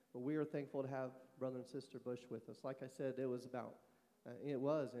But we are thankful to have Brother and Sister Bush with us. Like I said, it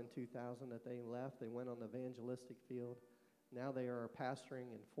was in 2000 that they left. They went on the evangelistic field. Now they are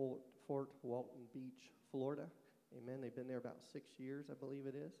pastoring in Fort Walton Beach, Florida. Amen. They've been there about 6 years, I believe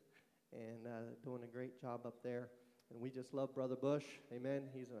it is, and doing a great job up there. And we just love Brother Bush. Amen.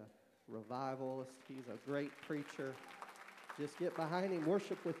 He's a revivalist. He's a great preacher. Just get behind him,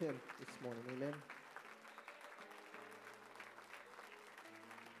 worship with him this morning. Amen.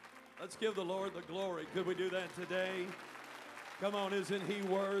 Let's give the Lord the glory. Could we do that today? Come on, isn't he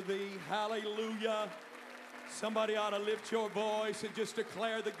worthy? Hallelujah. Somebody ought to lift your voice and just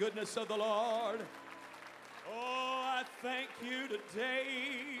declare the goodness of the Lord. Oh, I thank you today,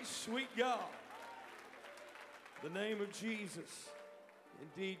 sweet God. The name of Jesus.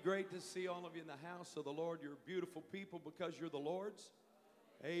 Indeed, great to see all of you in the house of the Lord. You're beautiful people because you're the Lord's.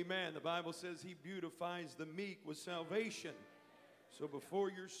 Amen. The Bible says he beautifies the meek with salvation. So before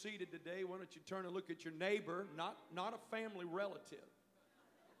you're seated today, why don't you turn and look at your neighbor, not a family relative.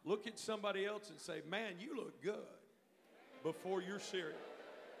 Look at somebody else and say, man, you look good, before you're serious.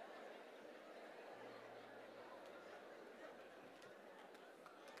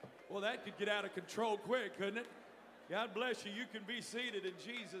 Well, that could get out of control quick, couldn't it? God bless you. You can be seated in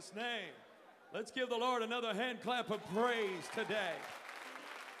Jesus' name. Let's give the Lord another hand clap of praise today.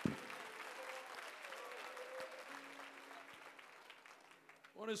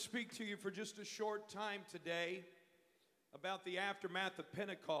 I want to speak to you for just a short time today about the aftermath of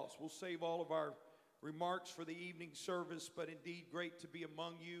Pentecost. We'll save all of our remarks for the evening service, but indeed great to be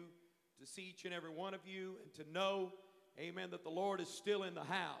among you, to see each and every one of you, and to know, amen, that the Lord is still in the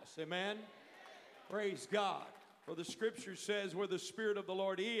house. Amen? Praise God. For the scripture says where the Spirit of the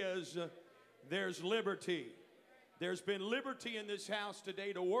Lord is, there's liberty. There's been liberty in this house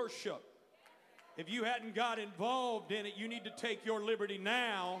today to worship. If you hadn't got involved in it, you need to take your liberty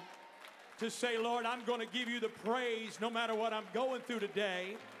now to say, Lord, I'm going to give you the praise no matter what I'm going through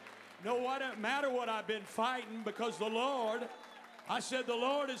today. No matter what I've been fighting, because the Lord, I said the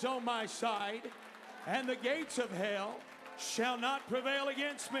Lord is on my side, and the gates of hell shall not prevail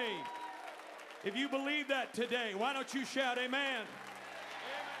against me. If you believe that today, why don't you shout amen? Amen.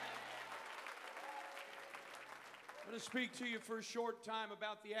 I'm going to speak to you for a short time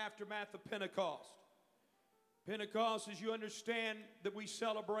about the aftermath of Pentecost. Pentecost, as you understand, that we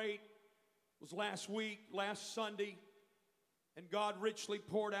celebrate, was last week, last Sunday, and God richly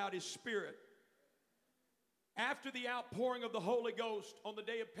poured out his Spirit. After the outpouring of the Holy Ghost on the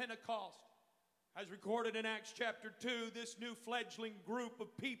day of Pentecost, as recorded in Acts chapter 2, this new fledgling group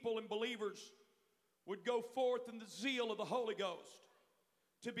of people and believers would go forth in the zeal of the Holy Ghost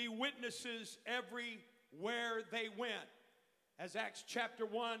to be witnesses everywhere they went, as Acts chapter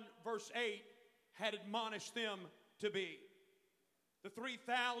 1 verse 8 had admonished them to be. The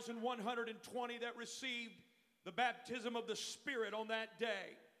 3,120 that received the baptism of the Spirit on that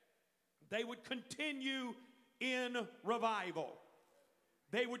day, they would continue in revival.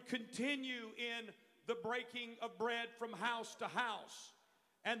 They would continue in the breaking of bread from house to house.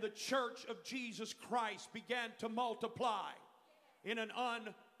 And the church of Jesus Christ began to multiply in an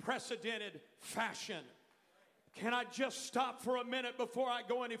unprecedented fashion. Can I just stop for a minute before I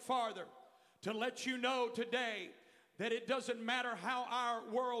go any farther to let you know today that it doesn't matter how our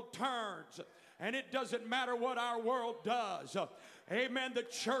world turns, and it doesn't matter what our world does. Amen. The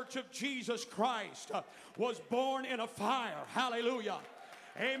church of Jesus Christ was born in a fire. Hallelujah.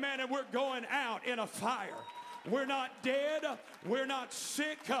 Amen. And we're going out in a fire. We're not dead, we're not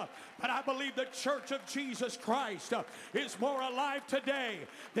sick, but I believe the church of Jesus Christ is more alive today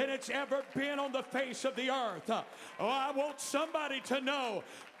than it's ever been on the face of the earth. Oh, I want somebody to know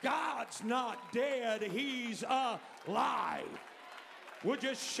God's not dead, he's alive. Would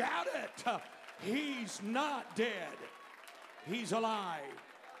you shout it? He's not dead, he's alive.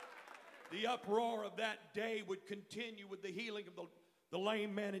 The uproar of that day would continue with the healing of the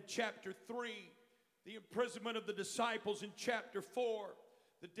lame man in chapter 3. The imprisonment of the disciples in chapter 4,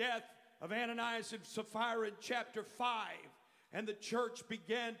 the death of Ananias and Sapphira in chapter 5, and the church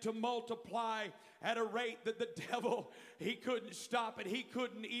began to multiply at a rate that the devil, he couldn't stop it. He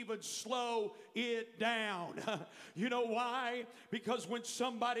couldn't even slow it down. You know why? Because when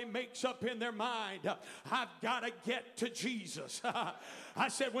somebody makes up in their mind, I've got to get to Jesus. I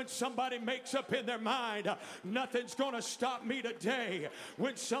said when somebody makes up in their mind, nothing's going to stop me today.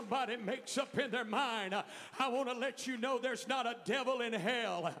 When somebody makes up in their mind, I want to let you know there's not a devil in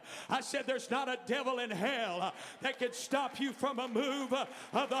hell. I said there's not a devil in hell that can stop you from a move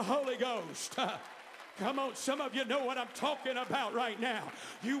of the Holy Ghost. Come on, some of you know what I'm talking about right now.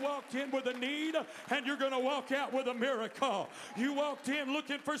 You walked in with a need, and you're going to walk out with a miracle. You walked in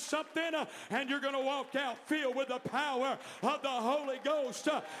looking for something, and you're going to walk out filled with the power of the Holy Ghost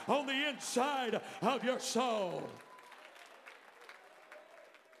on the inside of your soul.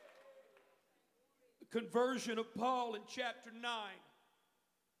 The conversion of Paul in chapter 9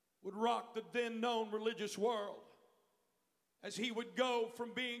 would rock the then known religious world, as he would go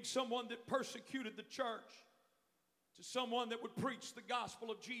from being someone that persecuted the church to someone that would preach the gospel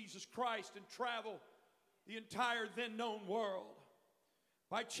of Jesus Christ and travel the entire then known world.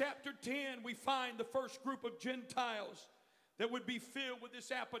 By chapter 10, we find the first group of Gentiles that would be filled with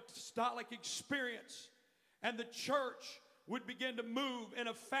this apostolic experience, and the church would begin to move in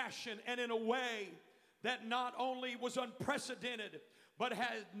a fashion and in a way that not only was unprecedented, but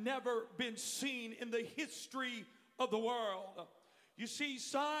had never been seen in the history of the world. You see,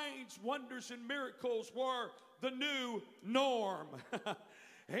 signs, wonders, and miracles were the new norm.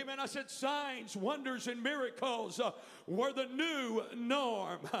 Amen. I said signs, wonders, and miracles were the new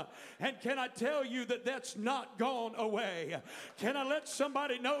norm. And can I tell you that that's not gone away? Can I let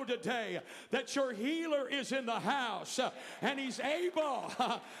somebody know today that your healer is in the house, and he's able,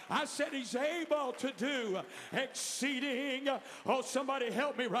 I said he's able to do exceeding. Oh, somebody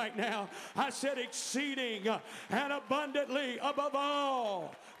help me right now. I said exceeding and abundantly above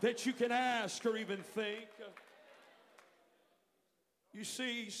all that you can ask or even think. You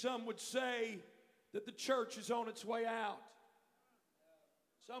see, some would say that the church is on its way out.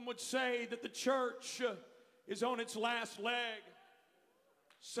 Some would say that the church is on its last leg.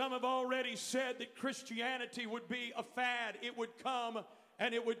 Some have already said that Christianity would be a fad. It would come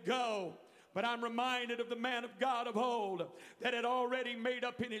and it would go. But I'm reminded of the man of God of old that had already made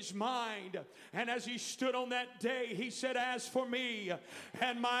up in his mind. And as he stood on that day, he said, as for me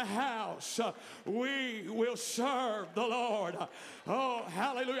and my house, we will serve the Lord. Oh,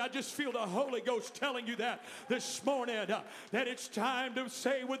 hallelujah. I just feel the Holy Ghost telling you that this morning, that it's time to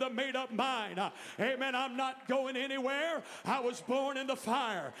say with a made-up mind, amen, I'm not going anywhere. I was born in the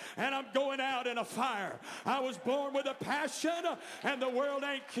fire, and I'm going out in a fire. I was born with a passion, and the world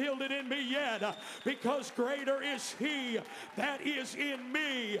ain't killed it in me yet. Because greater is he that is in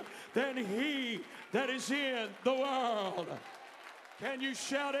me than he that is in the world. Can you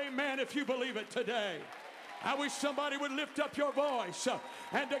shout amen if you believe it today? I wish somebody would lift up your voice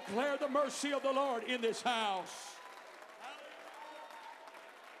and declare the mercy of the Lord in this house.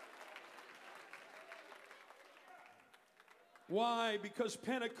 Why? Because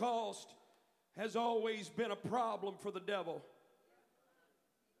Pentecost has always been a problem for the devil.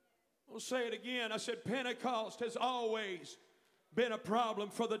 I'll say it again. I said Pentecost has always been a problem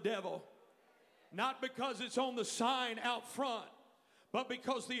for the devil. Not because it's on the sign out front, but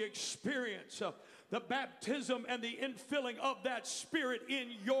because the experience of the baptism and the infilling of that Spirit in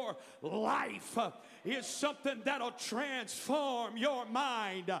your life is something that'll transform your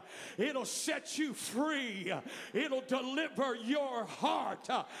mind. It'll set you free. It'll deliver your heart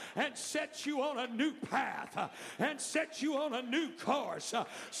and set you on a new path and set you on a new course.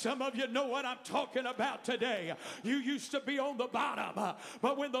 Some of you know what I'm talking about today. You used to be on the bottom,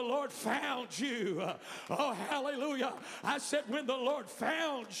 but when the Lord found you, oh hallelujah, I said when the Lord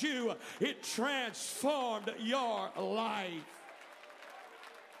found you, it transformed your life.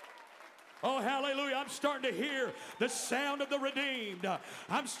 Oh, hallelujah. I'm starting to hear the sound of the redeemed.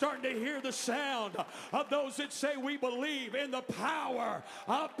 I'm starting to hear the sound of those that say we believe in the power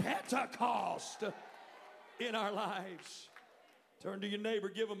of Pentecost in our lives. Turn to your neighbor,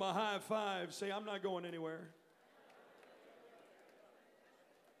 give him a high five. Say, I'm not going anywhere.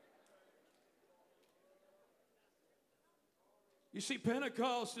 You see,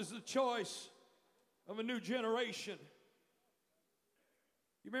 Pentecost is the choice of a new generation.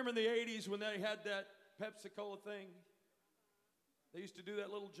 You remember in the 80s when they had that Pepsi-Cola thing? They used to do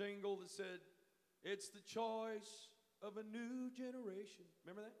that little jingle that said, it's the choice of a new generation.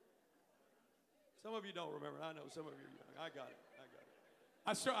 Remember that? Some of you don't remember. I know some of you are young. I got it.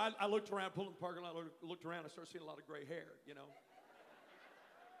 I looked around, pulled in the parking lot, looked around. I started seeing a lot of gray hair, you know.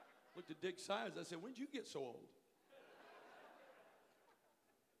 Looked at Dick's size. I said, when did you get so old?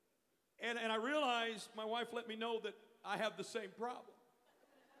 And I realized my wife let me know that I have the same problem.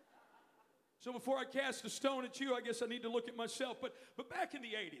 So before I cast a stone at you, I guess I need to look at myself. But back in the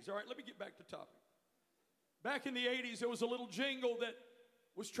 80s, all right, let me get back to topic. Back in the 80s, there was a little jingle that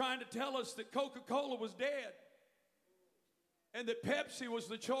was trying to tell us that Coca-Cola was dead and that Pepsi was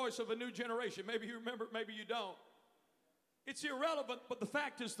the choice of a new generation. Maybe you remember, maybe you don't. It's irrelevant, but the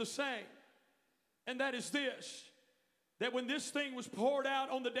fact is the same. And that is this, that when this thing was poured out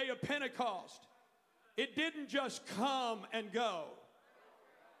on the day of Pentecost, it didn't just come and go.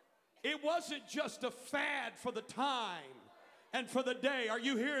 It wasn't just a fad for the time and for the day. Are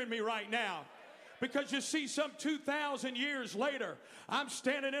you hearing me right now? Because you see, some 2,000 years later, I'm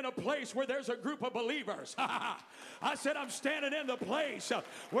standing in a place where there's a group of believers. I said I'm standing in the place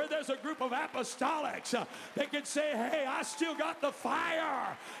where there's a group of apostolics that can say, hey, I still got the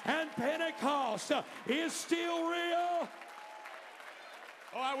fire, and Pentecost is still real.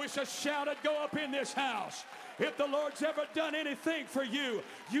 Oh, I wish a shout would go up in this house. If the Lord's ever done anything for you,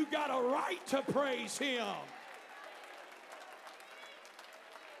 you got a right to praise Him.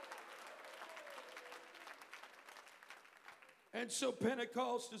 And so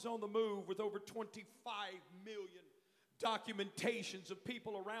Pentecost is on the move with over 25 million documentations of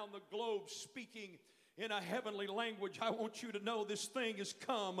people around the globe speaking in a heavenly language. I want you to know this thing has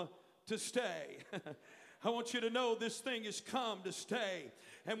come to stay. I want you to know this thing has come to stay.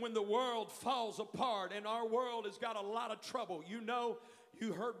 And when the world falls apart, and our world has got a lot of trouble,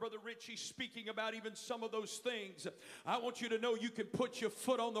 you heard Brother Richie speaking about even some of those things. I want you to know you can put your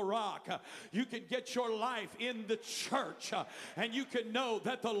foot on the rock. You can get your life in the church. And you can know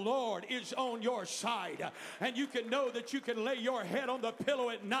that the Lord is on your side. And you can know that you can lay your head on the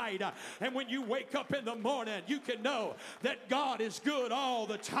pillow at night. And when you wake up in the morning, you can know that God is good all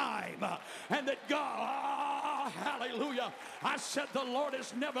the time. And that God, hallelujah, I said the Lord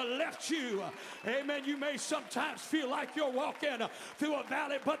has never left you. Amen. You may sometimes feel like you're walking through a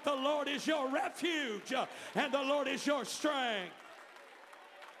valley, but the Lord is your refuge and the Lord is your strength.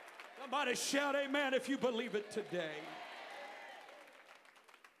 Somebody shout amen if you believe it today.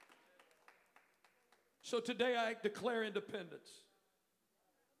 So today I declare independence.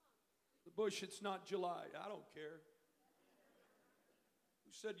 The Bush, it's not July. I don't care.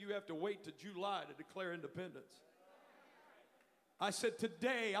 Who said you have to wait to July to declare independence? I said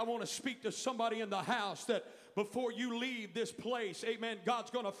today I want to speak to somebody in the house that before you leave this place, amen,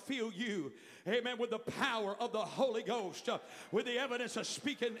 God's going to fill you, amen, with the power of the Holy Ghost, with the evidence of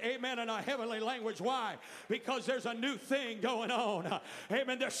speaking, amen, in a heavenly language. Why? Because there's a new thing going on.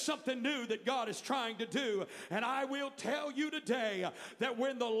 Amen. There's something new that God is trying to do. And I will tell you today that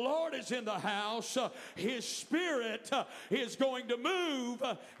when the Lord is in the house, His Spirit is going to move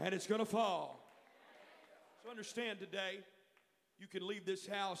and it's going to fall. So understand today, you can leave this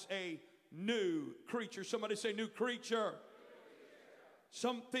house a new creature. Somebody say new creature.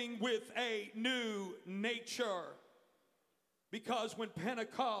 Something with a new nature. Because when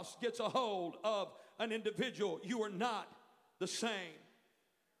Pentecost gets a hold of an individual, you are not the same.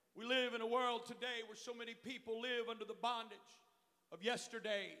 We live in a world today where so many people live under the bondage of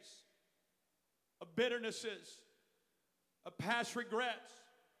yesterdays, of bitternesses, of past regrets,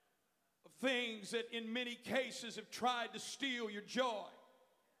 of things that in many cases have tried to steal your joy,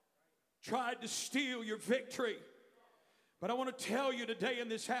 tried to steal your victory. But I want to tell you today in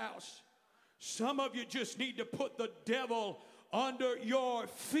this house, some of you just need to put the devil under your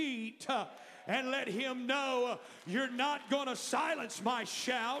feet and let him know you're not going to silence my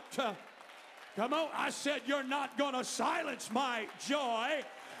shout. Come on, I said you're not going to silence my joy,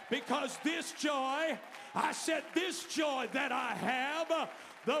 because this joy, I said this joy that I have,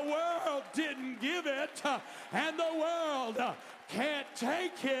 the world didn't give it, and the world can't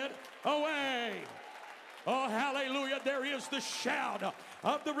take it away. Oh, hallelujah. There is the shout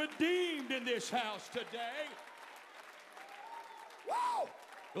of the redeemed in this house today. Woo!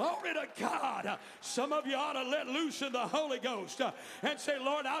 Glory to God. Some of you ought to let loose in the Holy Ghost and say,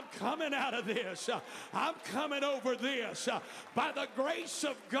 Lord, I'm coming out of this. I'm coming over this. By the grace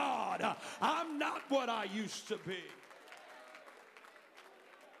of God, I'm not what I used to be.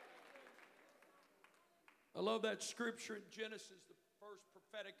 I love that scripture in Genesis, the first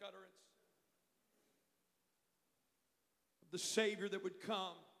prophetic utterance of the Savior that would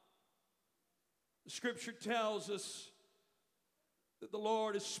come. The scripture tells us that the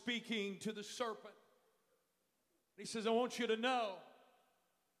Lord is speaking to the serpent. He says, I want you to know.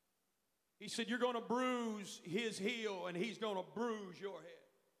 He said, you're going to bruise his heel and he's going to bruise your head.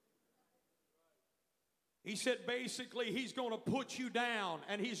 He said, basically, he's going to put you down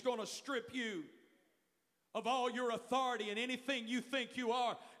and he's going to strip you of all your authority and anything you think you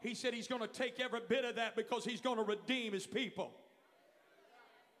are. He said he's going to take every bit of that because he's going to redeem his people.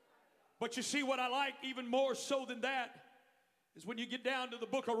 But you see what I like even more so than that is when you get down to the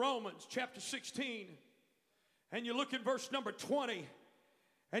book of Romans, chapter 16, and you look at verse number 20,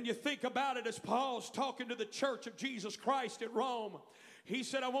 and you think about it as Paul's talking to the church of Jesus Christ at Rome. He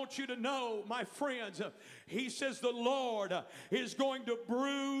said, I want you to know, my friends, he says the Lord is going to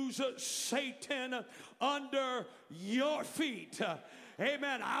bruise bruise Satan under your feet.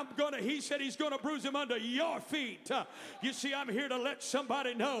 Amen. He said he's going to bruise him under your feet. You see, I'm here to let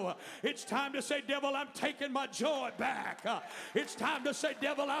somebody know it's time to say, devil, I'm taking my joy back. It's time to say,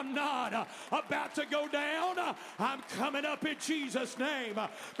 devil, I'm not about to go down. I'm coming up in Jesus' name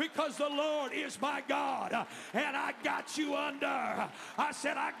because the Lord is my God and I got you under. I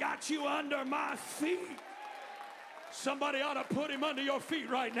said, I got you under my feet. Somebody ought to put him under your feet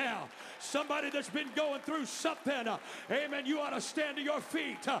right now. Somebody that's been going through something. Amen. You ought to stand to your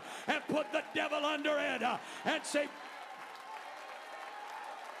feet and put the devil under it and say,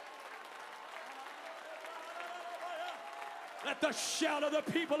 let the shout of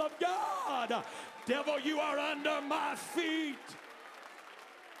the people of God, devil, you are under my feet.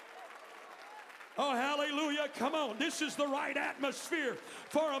 Oh, hallelujah. Come on. This is the right atmosphere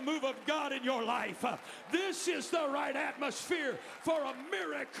for a move of God in your life. This is the right atmosphere for a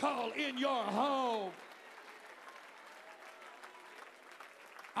miracle in your home.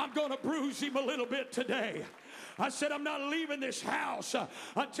 I'm going to bruise him a little bit today. I said, I'm not leaving this house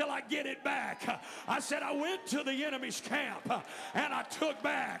until I get it back. I said, I went to the enemy's camp and I took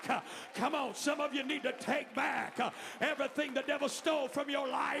back. Come on, some of you need to take back everything the devil stole from your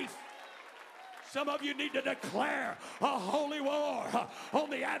life. Some of you need to declare a holy war on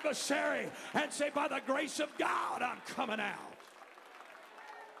the adversary and say, by the grace of God, I'm coming out.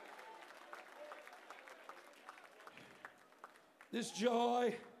 This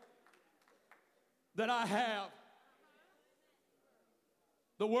joy that I have,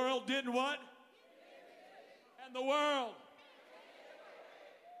 the world didn't what? And the world.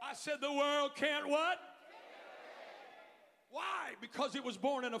 I said the world can't what? Why? Because it was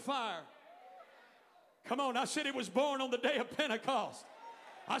born in a fire. Come on, I said it was born on the day of Pentecost.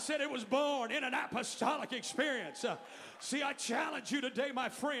 I said it was born in an apostolic experience. See, I challenge you today, my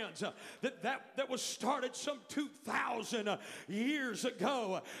friends, that was started some 2,000 years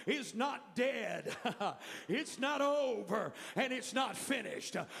ago is not dead. It's not over, and it's not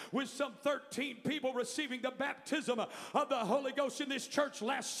finished. With some 13 people receiving the baptism of the Holy Ghost in this church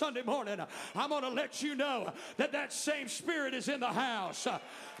last Sunday morning, I'm going to let you know that that same Spirit is in the house.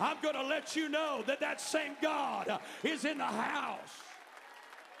 I'm going to let you know that that same God is in the house.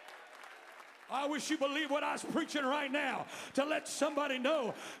 I wish you believed what I was preaching right now to let somebody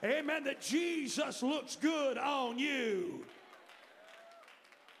know, amen, that Jesus looks good on you.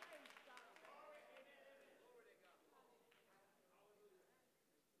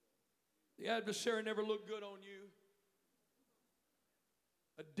 The adversary never looked good on you.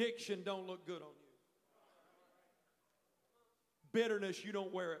 Addiction don't look good on you. Bitterness, you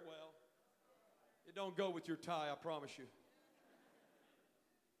don't wear it well. It don't go with your tie, I promise you.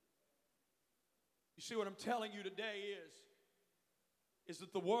 You see, what I'm telling you today is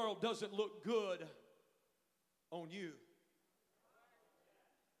that the world doesn't look good on you.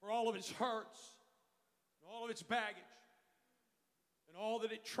 For all of its hurts, and all of its baggage, and all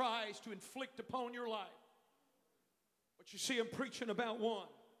that it tries to inflict upon your life. But you see, I'm preaching about one.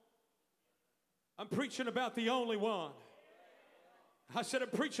 I'm preaching about the only one. I said I'm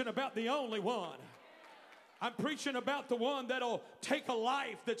preaching about the only one. I'm preaching about the one that'll take a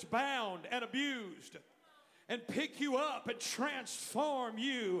life that's bound and abused and pick you up and transform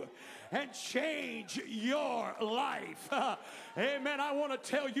you and change your life. Amen. I want to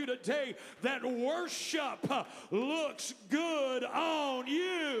tell you today that worship looks good on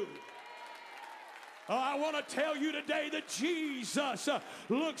you. I want to tell you today that Jesus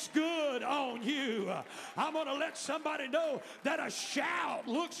looks good on you. I'm going to let somebody know that a shout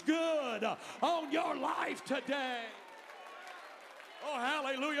looks good on your life today. Oh,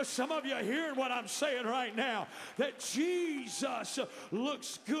 hallelujah. Some of you are hearing what I'm saying right now, that Jesus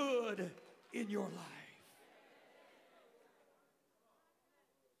looks good in your life.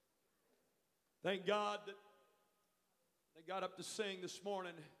 Thank God that they got up to sing this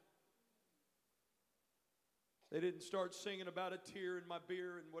morning. They didn't start singing about a tear in my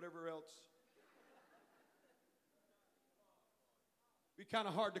beer and whatever else. It'd be kind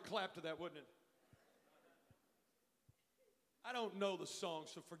of hard to clap to that, wouldn't it? I don't know the song,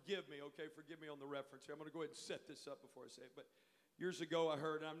 so forgive me, okay? Forgive me on the reference here. I'm going to go ahead and set this up before I say it. But years ago I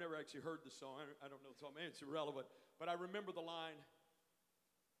heard, and I've never actually heard the song. I don't know the song. Maybe it's irrelevant. But I remember the line.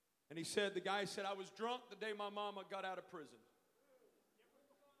 And the guy said, I was drunk the day my mama got out of prison.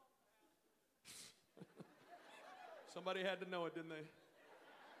 Somebody had to know it, didn't they?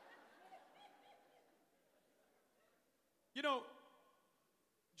 You know,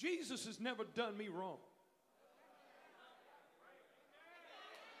 Jesus has never done me wrong.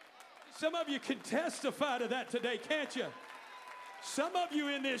 Some of you can testify to that today, can't you? Some of you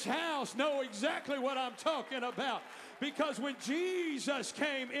in this house know exactly what I'm talking about. Because when Jesus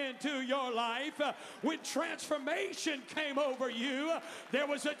came into your life, when transformation came over you, there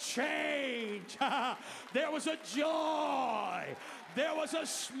was a change. There was a joy. There was a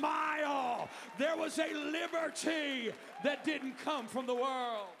smile. There was a liberty that didn't come from the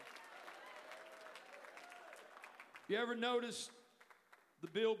world. You ever notice the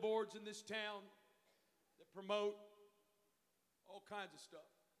billboards in this town that promote all kinds of stuff?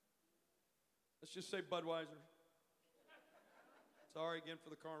 Let's just say Budweiser. Sorry again for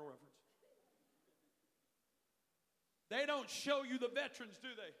the carnal reference. They don't show you the veterans, do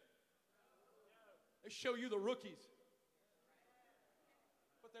they? They show you the rookies.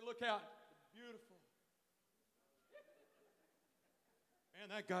 But they look out, beautiful. Man,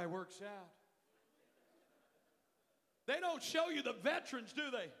 that guy works out. They don't show you the veterans, do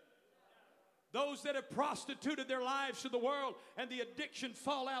they? Those that have prostituted their lives to the world and the addiction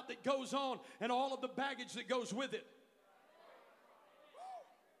fallout that goes on and all of the baggage that goes with it.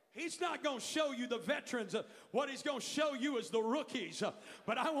 He's not going to show you the veterans. What he's going to show you is the rookies.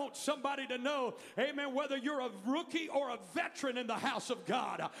 But I want somebody to know, amen, whether you're a rookie or a veteran in the house of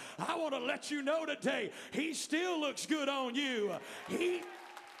God, I want to let you know today, he still looks good on you. He's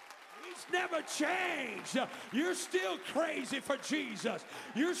never changed. You're still crazy for Jesus.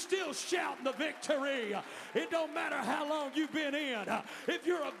 You're still shouting the victory. It don't matter how long you've been in. If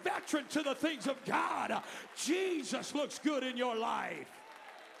you're a veteran to the things of God, Jesus looks good in your life.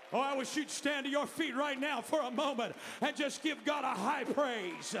 Oh, I wish you'd stand to your feet right now for a moment and just give God a high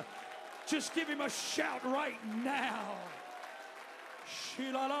praise. Just give him a shout right now.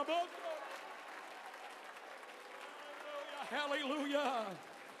 Hallelujah. Hallelujah.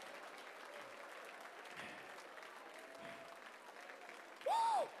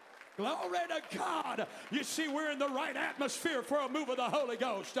 Glory to God. You see, we're in the right atmosphere for a move of the Holy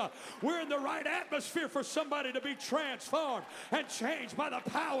Ghost. We're in the right atmosphere for somebody to be transformed and changed by the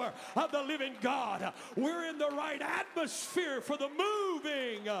power of the living God. We're in the right atmosphere for the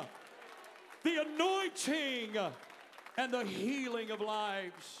moving, the anointing, and the healing of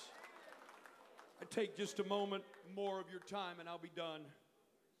lives. I take just a moment more of your time and I'll be done.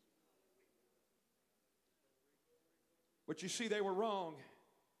 But you see, they were wrong.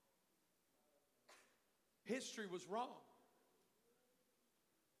 History was wrong.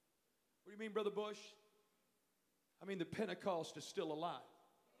 What do you mean, Brother Bush? I mean, the Pentecost is still alive.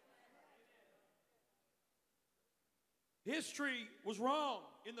 History was wrong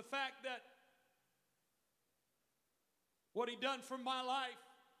in the fact that what he done for my life,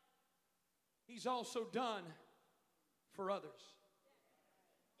 he's also done for others.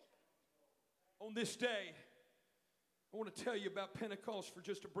 On this day, I want to tell you about Pentecost for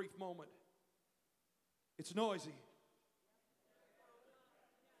just a brief moment. It's noisy.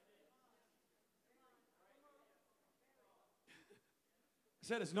 I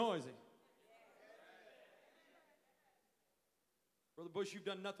said it's noisy. Brother Bush, you've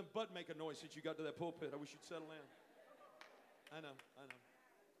done nothing but make a noise since you got to that pulpit. I wish you'd settle in. I know.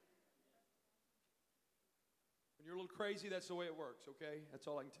 When you're a little crazy, that's the way it works, okay? That's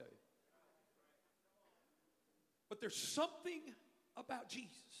all I can tell you. But there's something about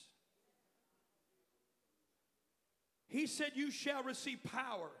Jesus. He said, you shall receive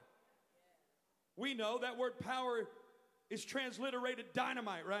power. We know that word power is transliterated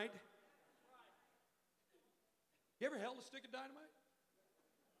dynamite, right? You ever held a stick of dynamite?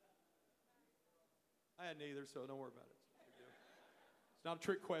 I hadn't either, so don't worry about it. It's not a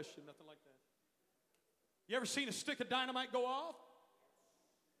trick question, nothing like that. You ever seen a stick of dynamite go off?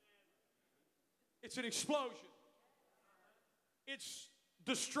 It's an explosion. It's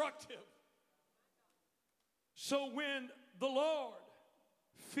destructive. So when the Lord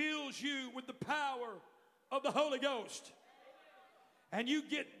fills you with the power of the Holy Ghost and you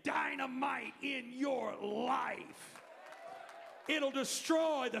get dynamite in your life, it'll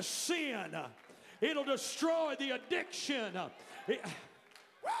destroy the sin. It'll destroy the addiction.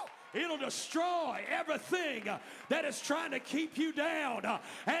 It'll destroy everything that is trying to keep you down,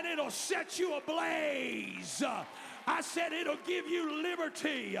 and it'll set you ablaze. I said it'll give you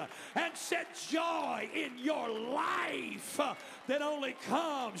liberty and set joy in your life that only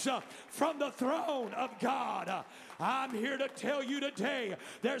comes from the throne of God. I'm here to tell you today,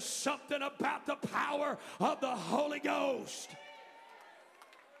 there's something about the power of the Holy Ghost.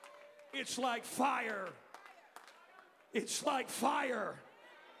 It's like fire. It's like fire.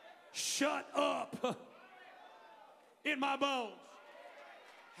 Shut up in my bones.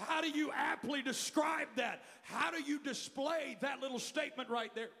 How do you aptly describe that? How do you display that little statement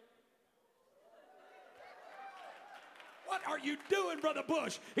right there? What are you doing, Brother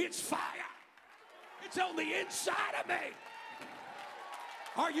Bush? It's fire. It's on the inside of me.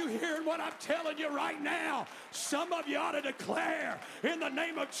 Are you hearing what I'm telling you right now? Some of you ought to declare in the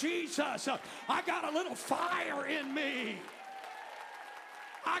name of Jesus, I got a little fire in me.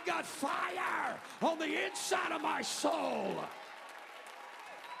 I got fire on the inside of my soul.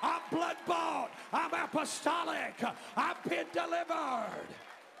 I'm blood-bought. I'm apostolic. I've been delivered.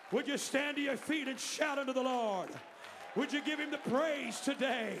 Would you stand to your feet and shout unto the Lord? Would you give him the praise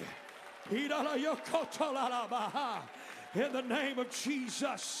today? In the name of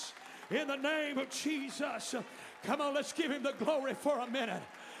Jesus. In the name of Jesus. Come on, let's give him the glory for a minute.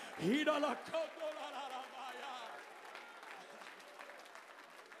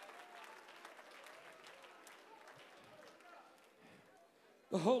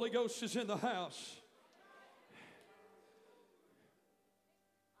 The Holy Ghost is in the house.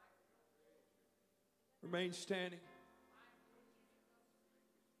 Remain standing.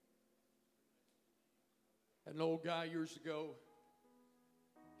 An old guy years ago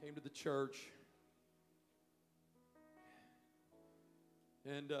came to the church.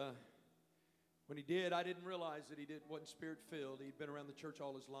 And when he did, I didn't realize that he wasn't spirit-filled. He'd been around the church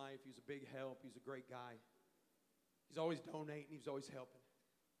all his life. He was a big help. He was a great guy. He's always donating. He was always helping.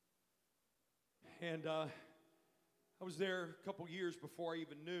 And I was there a couple years before I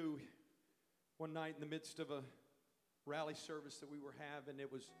even knew. One night in the midst of a rally service that we were having, it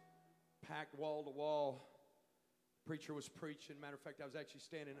was packed wall to wall. The preacher was preaching. Matter of fact, I was actually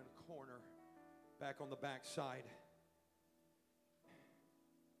standing in a corner back on the back side.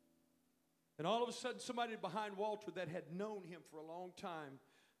 And all of a sudden, somebody behind Walter that had known him for a long time,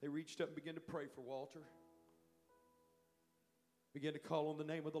 they reached up and began to pray for Walter. Began to call on the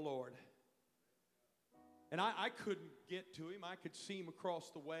name of the Lord. And I couldn't get to him. I could see him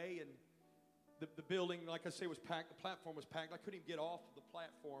across the way, and the building, like I say, was packed. The platform was packed. I couldn't even get off of the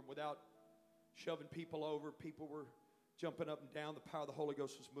platform without shoving people over. People were jumping up and down. The power of the Holy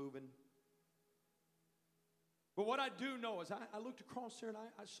Ghost was moving. But what I do know is I looked across there and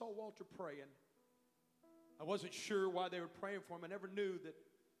I saw Walter praying. I wasn't sure why they were praying for him. I never knew that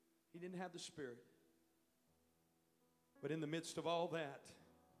he didn't have the Spirit. But in the midst of all that,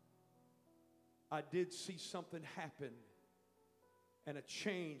 I did see something happen and a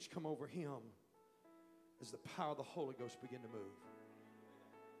change come over him as the power of the Holy Ghost began to move.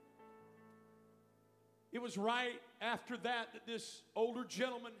 It was right after that this older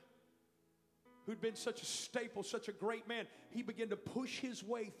gentleman who'd been such a staple, such a great man, he began to push his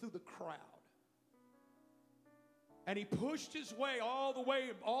way through the crowd. And he pushed his way all the way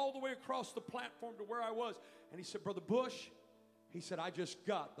across the platform to where I was. And he said, Brother Bush, he said, I just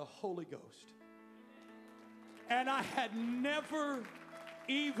got the Holy Ghost. And I had never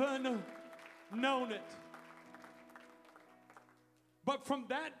even known it. But from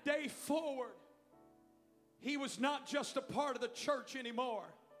that day forward, he was not just a part of the church anymore.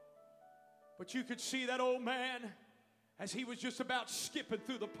 But you could see that old man as he was just about skipping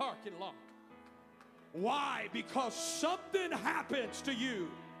through the parking lot. Why? Because something happens to you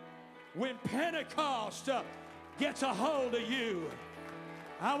when Pentecost gets a hold of you.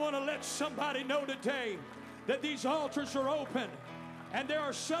 I want to let somebody know today that these altars are open. And there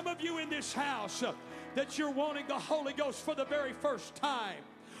are some of you in this house that you're wanting the Holy Ghost for the very first time.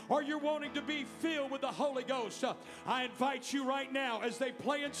 Or you're wanting to be filled with the Holy Ghost. I invite you right now as they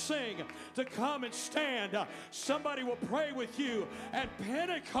play and sing to come and stand. Somebody will pray with you and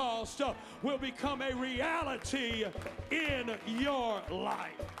Pentecost will become a reality in your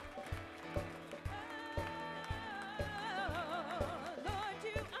life.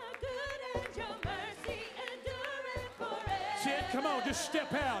 Come on, just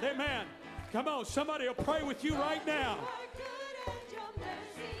step out. Amen. Come on, somebody will pray with you right now.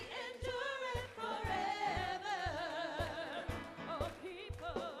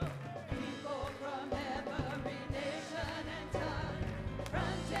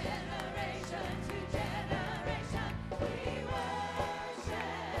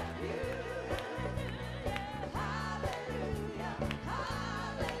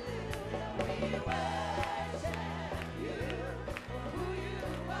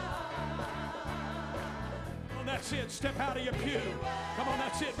 That's it. Step out of your pew. Come on,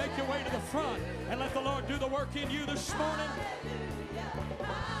 that's it. Make your way to the front and let the Lord do the work in you this morning.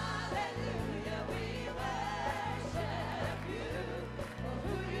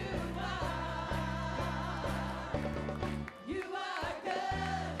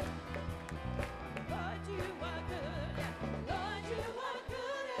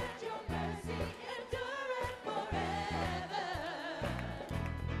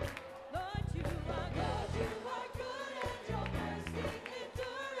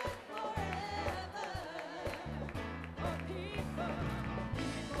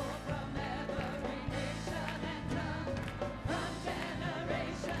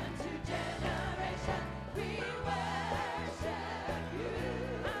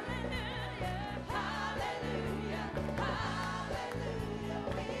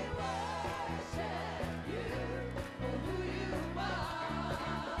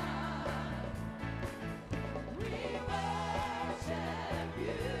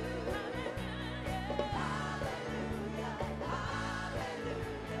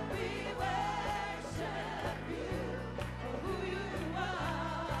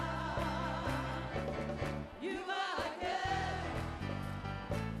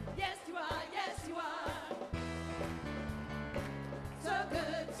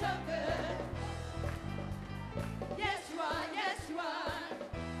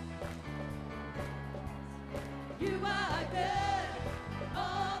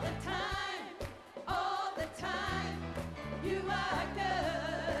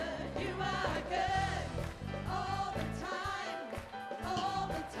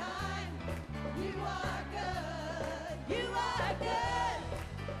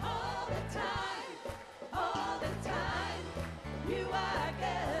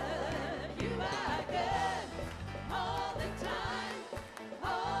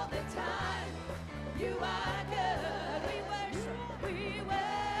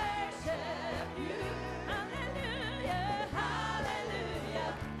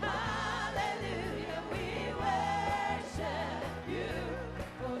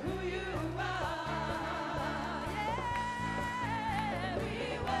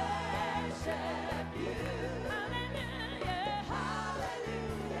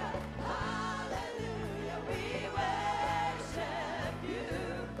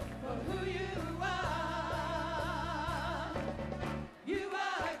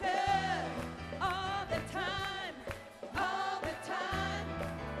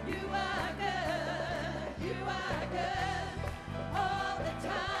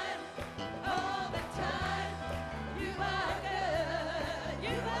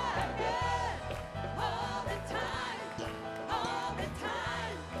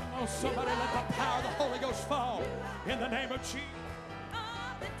 Somebody let the power of the Holy Ghost fall in the name of Jesus.